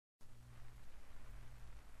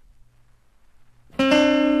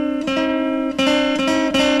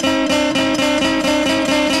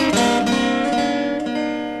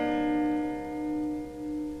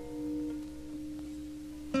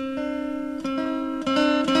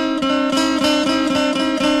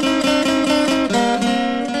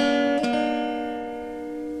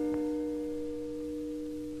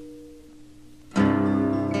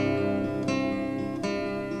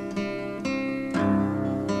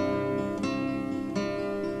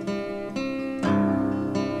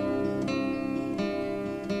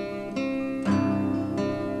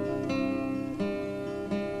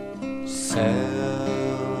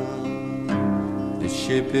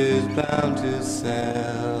ship is bound to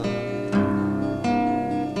sail.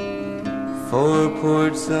 For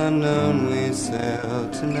ports unknown we sail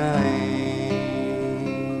tonight.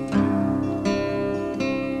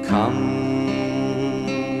 Come,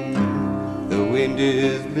 the wind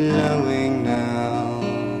is blowing now.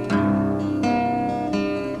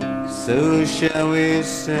 So shall we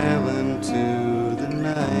sail into the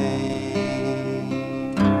night.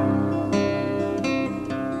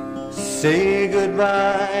 Say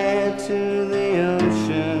goodbye to the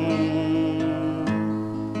ocean.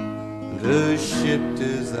 The ship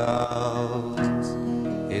dissolves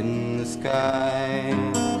in the sky.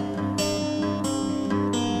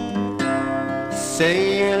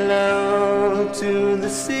 Say hello to the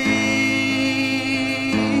sea.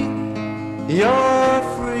 You're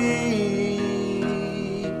free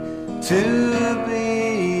to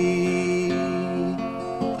be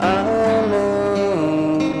alone.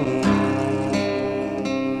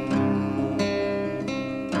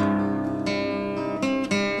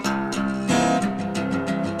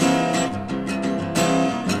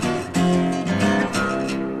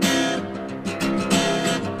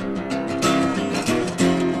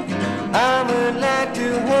 I would like to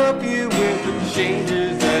help you with the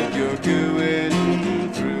changes that you're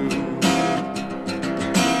going through.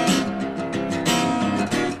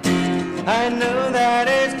 I know that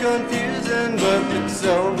it's confusing, but it's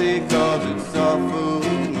all because it's awful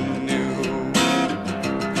new.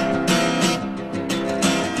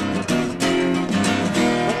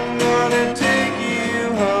 I'm gonna take you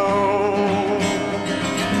home.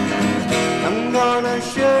 I'm gonna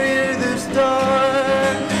show you the stars.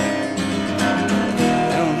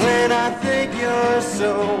 And when I think you're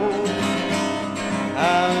so, I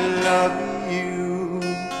love you,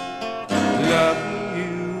 love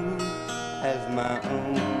you as my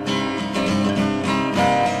own.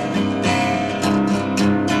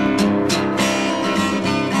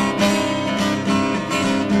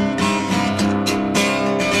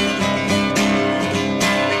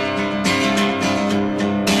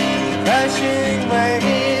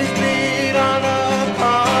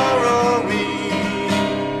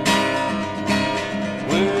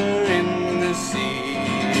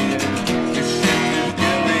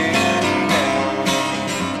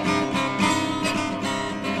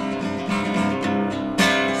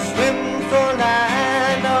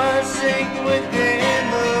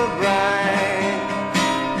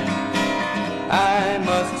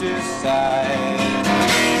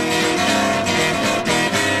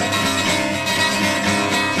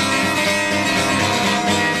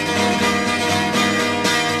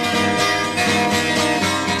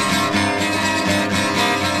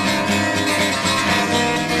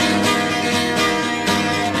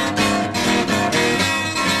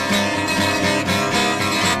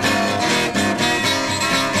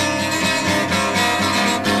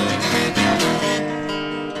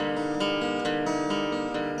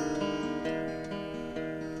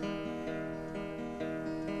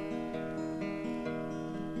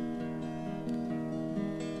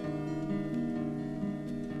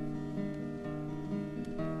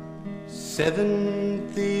 7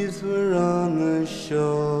 thieves were on the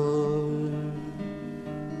shore,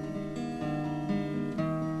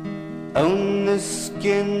 on the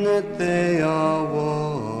skin that they all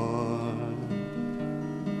wore.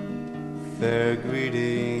 Fair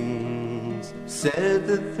greetings, said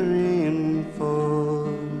the 3 and 4.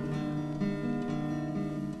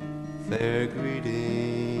 Fair greetings.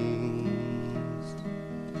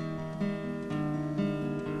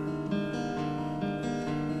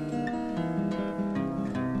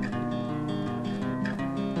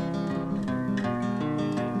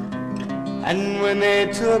 And when they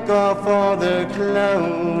took off all their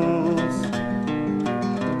clothes,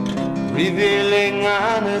 revealing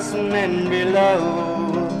honest men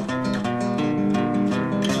below,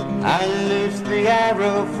 I loosed the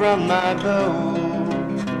arrow from my bow,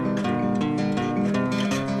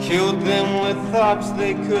 killed them with thoughts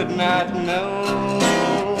they could not know,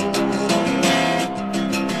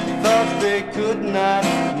 thoughts they could not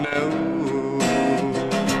know.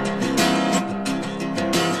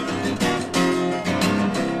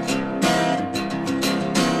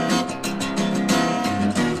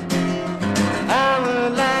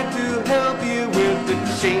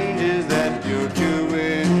 Changes that you're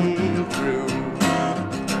going through.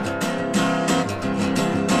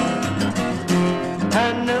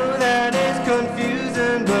 I know that it's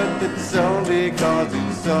confusing, but it's all because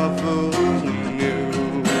it's awful new.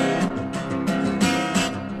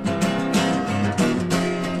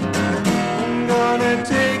 I'm gonna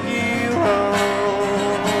take you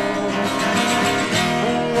home.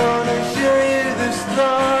 I'm gonna show you the stars.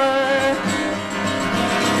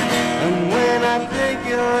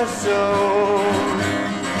 soul.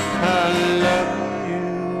 I love you,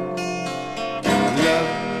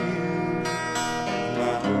 love you,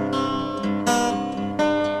 my own.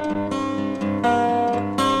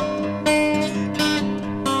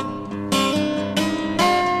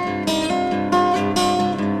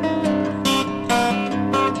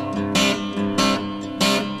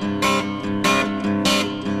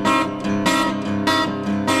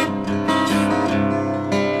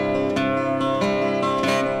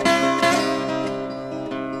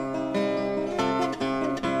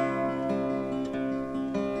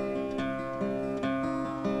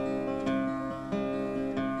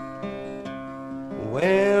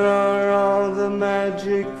 Where are all the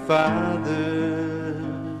magic fathers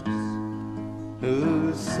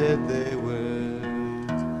who said they were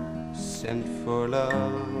sent for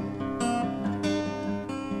love?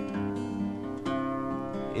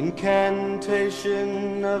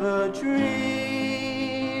 Incantation of a dream,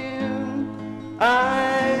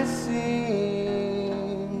 I